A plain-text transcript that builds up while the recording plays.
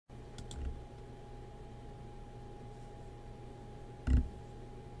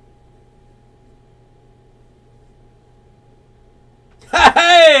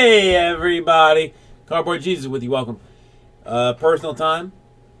Hey everybody, Cardboard Jesus with you. Welcome. Personal time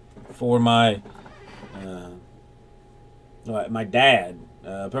for my my dad,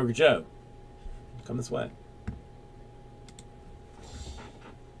 Poker Joe. Come this way.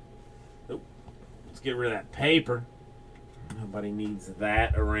 Oh, let's get rid of that paper. Nobody needs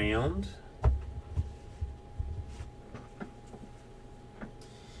that around. All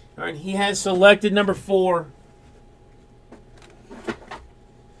right, he has selected number 4.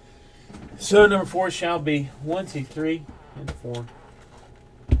 So number 4 shall be 1, 2, 3, and 4.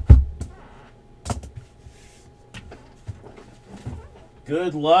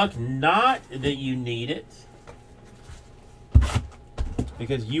 Good luck. Not that you need it,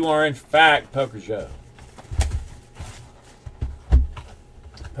 because you are in fact Poker Joe.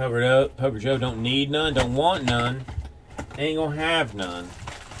 Poker Joe don't need none, don't want none, ain't gonna have none.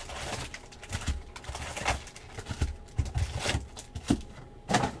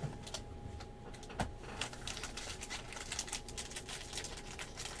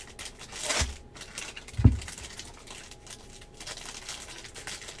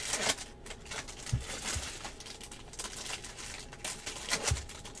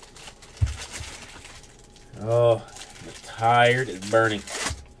 Oh, I'm tired. It's burning.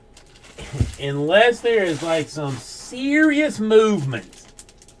 Unless there is like some serious movement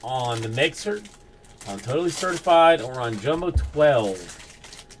on the mixer, on Totally Certified, or on Jumbo 12,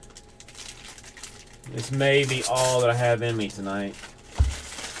 this may be all that I have in me tonight.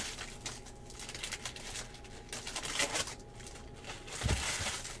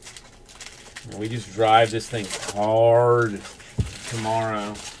 We just drive this thing hard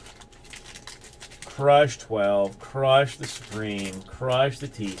tomorrow. Crush 12, crush the Supreme, crush the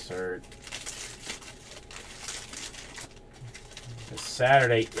T-Cert.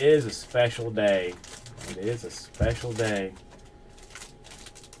 Saturday is a special day. It is a special day.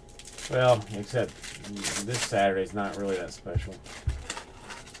 Well, except this Saturday is not really that special.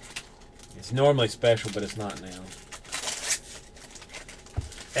 It's normally special, but it's not now.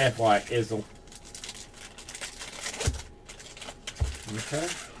 FY Izzle. Okay.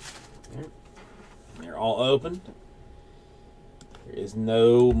 They're all open. There is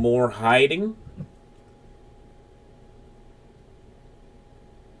no more hiding.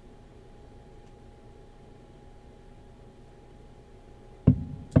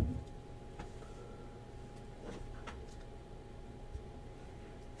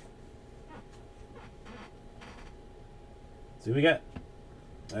 So we got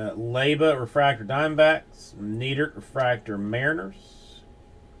Leba Refractor Diamondbacks, Neidert Refractor Mariners,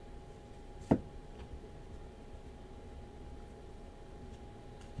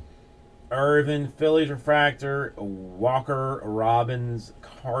 Irvin Phillies Refractor, Walker Robbins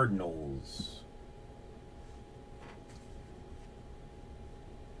Cardinals,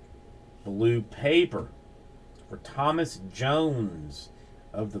 blue paper for Thomas Jones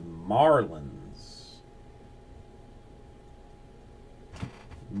of the Marlins.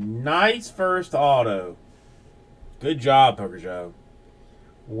 Nice first auto. Good job, Poker Joe.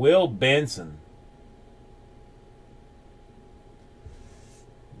 Will Benson.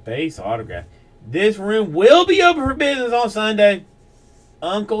 Base autograph. This room will be open for business on Sunday.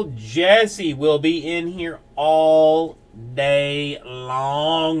 Uncle Jesse will be in here all day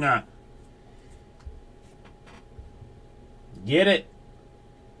long. Get it.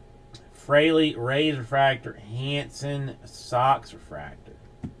 Fraley Rays Refractor. Hanson Sox Refractor.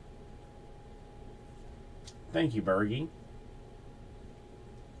 Thank you, Bergie.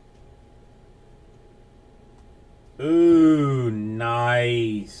 Ooh,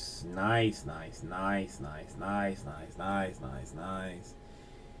 nice. Nice, nice, nice, nice, nice, nice, nice, nice, nice.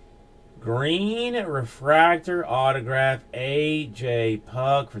 Green Refractor Autograph, A.J.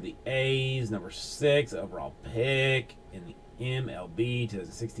 Puck for the A's, number 6 overall pick in the MLB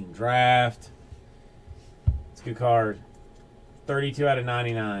 2016 draft. It's a good card. 32 out of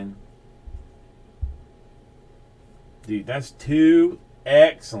 99. Dude, that's 2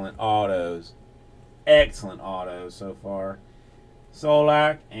 excellent autos. Excellent autos so far.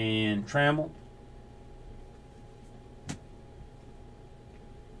 Solak and Trammell.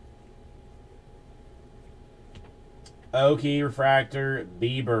 Oki Refractor,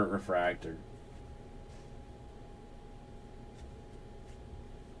 Bieber Refractor.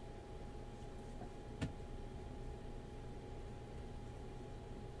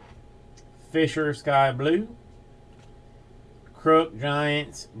 Fisher Sky Blue. Crook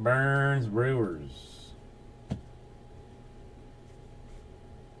Giants, Burns Brewers.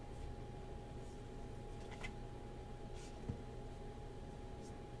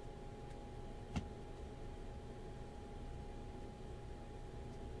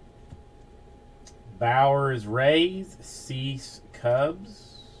 Bowers Rays, Cease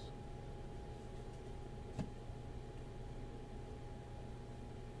Cubs.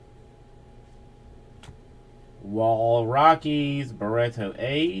 Wall Rockies, Barreto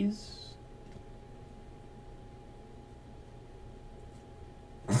A's.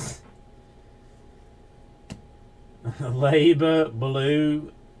 Leba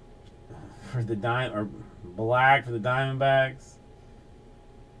blue for the or black for the Diamondbacks.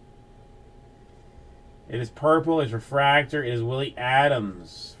 It is purple. It's refractor. It is Willie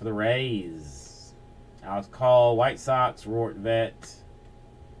Adams for the Rays. Alex Call, White Sox, Rort Vet,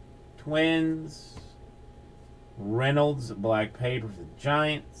 Twins. Reynolds, black paper for the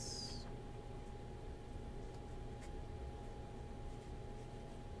Giants.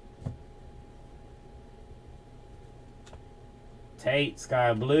 Tate,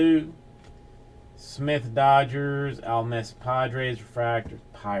 Sky Blue. Smith, Dodgers. Almes, Padres, refractors.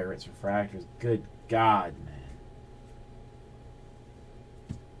 Pirates, refractors. Good God, man.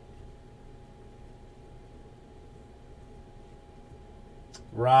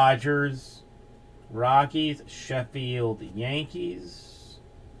 Rogers, Rockies. Sheffield, Yankees.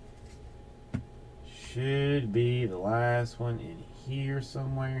 Should be the last one in here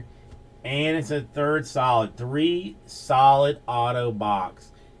somewhere. And it's a third solid. 3 solid auto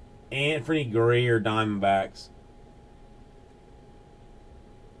box. Anthony Greer, Diamondbacks.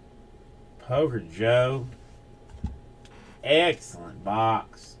 Poker Joe. Excellent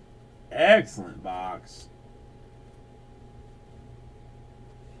box. Excellent box.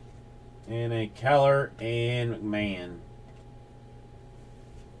 And a Keller and McMahon.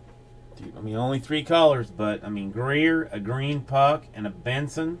 Dude, I mean, only 3 colors, but I mean, Greer, a green puck, and a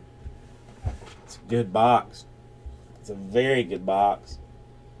Benson. It's a good box. It's a very good box.